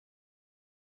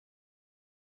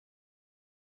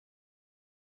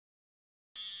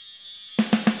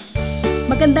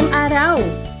Magandang araw!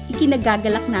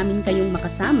 Ikinagagalak namin kayong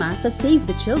makasama sa Save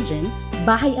the Children,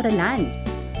 Bahay-aralan.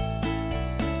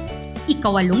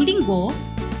 Ika-walong Linggo,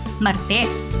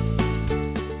 Martes.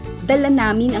 Dala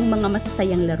namin ang mga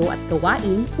masasayang laro at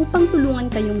gawain upang tulungan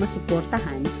kayong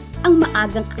masuportahan ang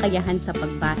maagang kakayahan sa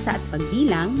pagbasa at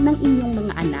pagbilang ng inyong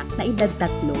mga anak na edad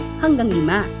 3 hanggang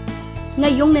 5.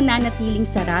 Ngayong nananatiling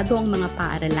sarado ang mga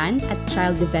paaralan at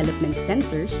child development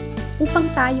centers upang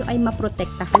tayo ay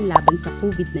maprotektahan laban sa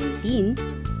COVID-19,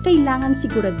 kailangan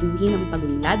siguraduhin ang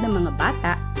pag-unlad ng mga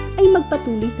bata ay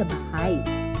magpatuloy sa bahay.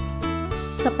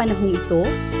 Sa panahong ito,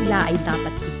 sila ay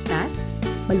dapat ligtas,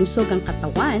 malusog ang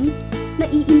katawan,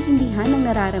 naiintindihan ang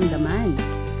nararamdaman,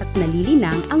 at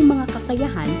nalilinang ang mga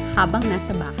kakayahan habang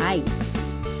nasa bahay.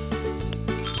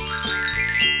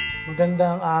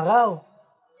 Magandang araw!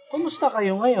 Kumusta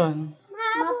kayo ngayon?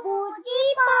 Mabuti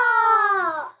po!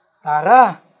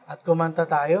 Tara, at kumanta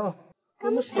tayo.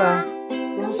 Kumusta?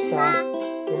 Kumusta?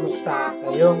 Kumusta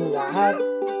kayong lahat?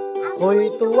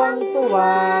 Ako'y tuwang-tuwa,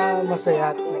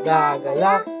 masaya't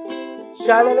nagagalak.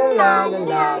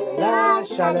 Sha-la-la-la-la-la-la,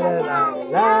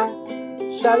 sha-la-la-la-la-la,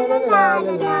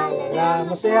 sha-la-la-la-la-la-la,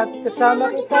 masaya't kasama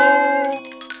kita.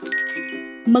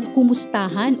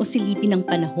 Magkumustahan o silipin ang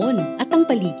panahon at ang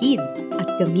paligid at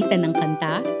gamitan ng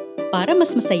kanta para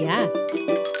mas masaya.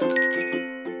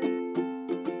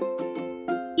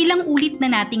 Ilang ulit na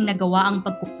nating nagawa ang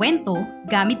pagkukwento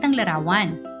gamit ang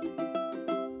larawan.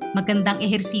 Magandang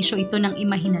ehersisyo ito ng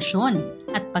imahinasyon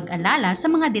at pag-alala sa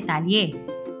mga detalye.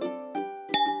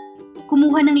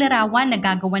 Kumuha ng larawan na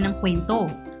gagawa ng kwento.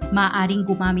 Maaaring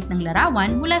gumamit ng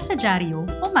larawan mula sa dyaryo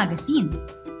o magazine.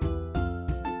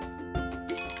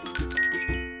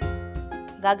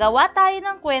 Gagawa tayo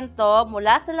ng kwento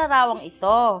mula sa larawang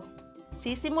ito.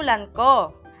 Sisimulan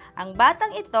ko. Ang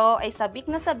batang ito ay sabik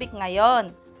na sabik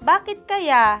ngayon. Bakit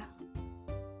kaya?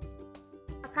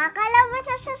 Nakakalabas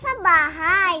na siya sa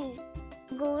bahay.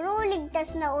 Siguro ligtas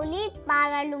na ulit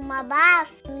para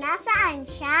lumabas. Nasaan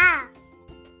siya?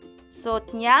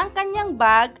 Suot niya ang kanyang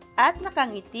bag at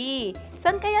nakangiti.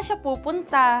 Saan kaya siya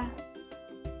pupunta?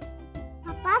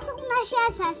 Papasok na siya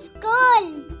sa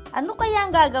school. Ano kaya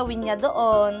ang gagawin niya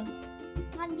doon?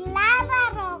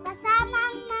 Maglalaro kasama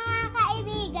ang mga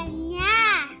kaibigan niya.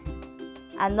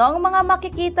 Ano ang mga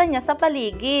makikita niya sa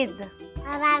paligid?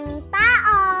 Maraming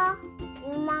tao.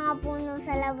 Yung mga puno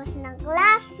sa labas ng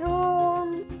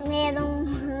classroom. Merong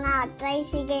mga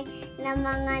tricycle na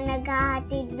mga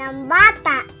naghahatid ng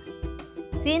bata.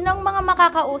 Sinong mga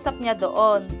makakausap niya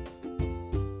doon?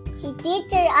 Si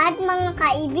teacher at mga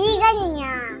kaibigan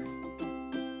niya.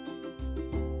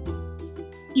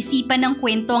 Isipan ng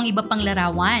kwento ang iba pang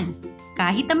larawan,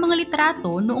 kahit ang mga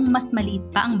litrato noong mas maliit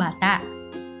pa ang bata.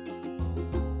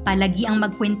 Palagi ang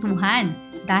magkwentuhan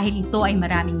dahil ito ay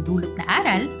maraming dulot na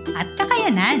aral at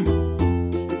kakayanan.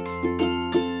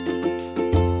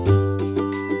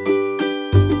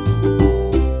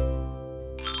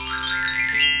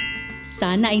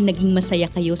 Sana ay naging masaya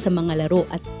kayo sa mga laro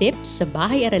at tips sa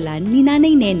bahay-aralan ni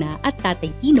Nanay Nena at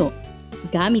Tatay Tino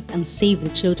gamit ang Save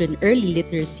the Children Early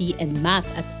Literacy and Math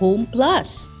at Home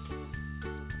Plus.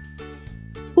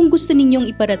 Kung gusto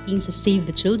ninyong iparating sa Save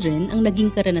the Children ang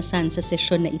naging karanasan sa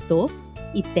sesyon na ito,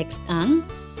 i-text ang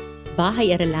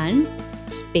bahay-aralan,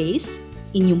 space,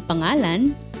 inyong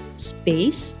pangalan,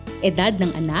 space, edad ng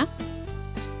anak,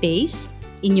 space,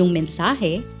 inyong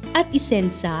mensahe, at isend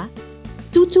sa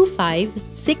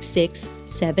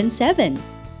 225-6677.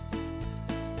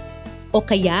 O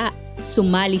kaya,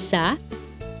 sumali sa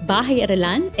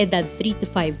Bahay-aralan Edad 3 to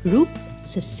 5 group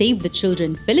sa Save the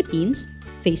Children Philippines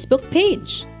Facebook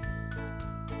page.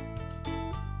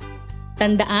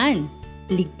 Tandaan,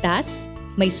 ligtas,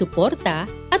 may suporta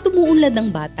at umuunlad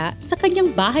ang bata sa kanyang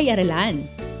bahay-aralan.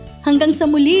 Hanggang sa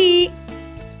muli!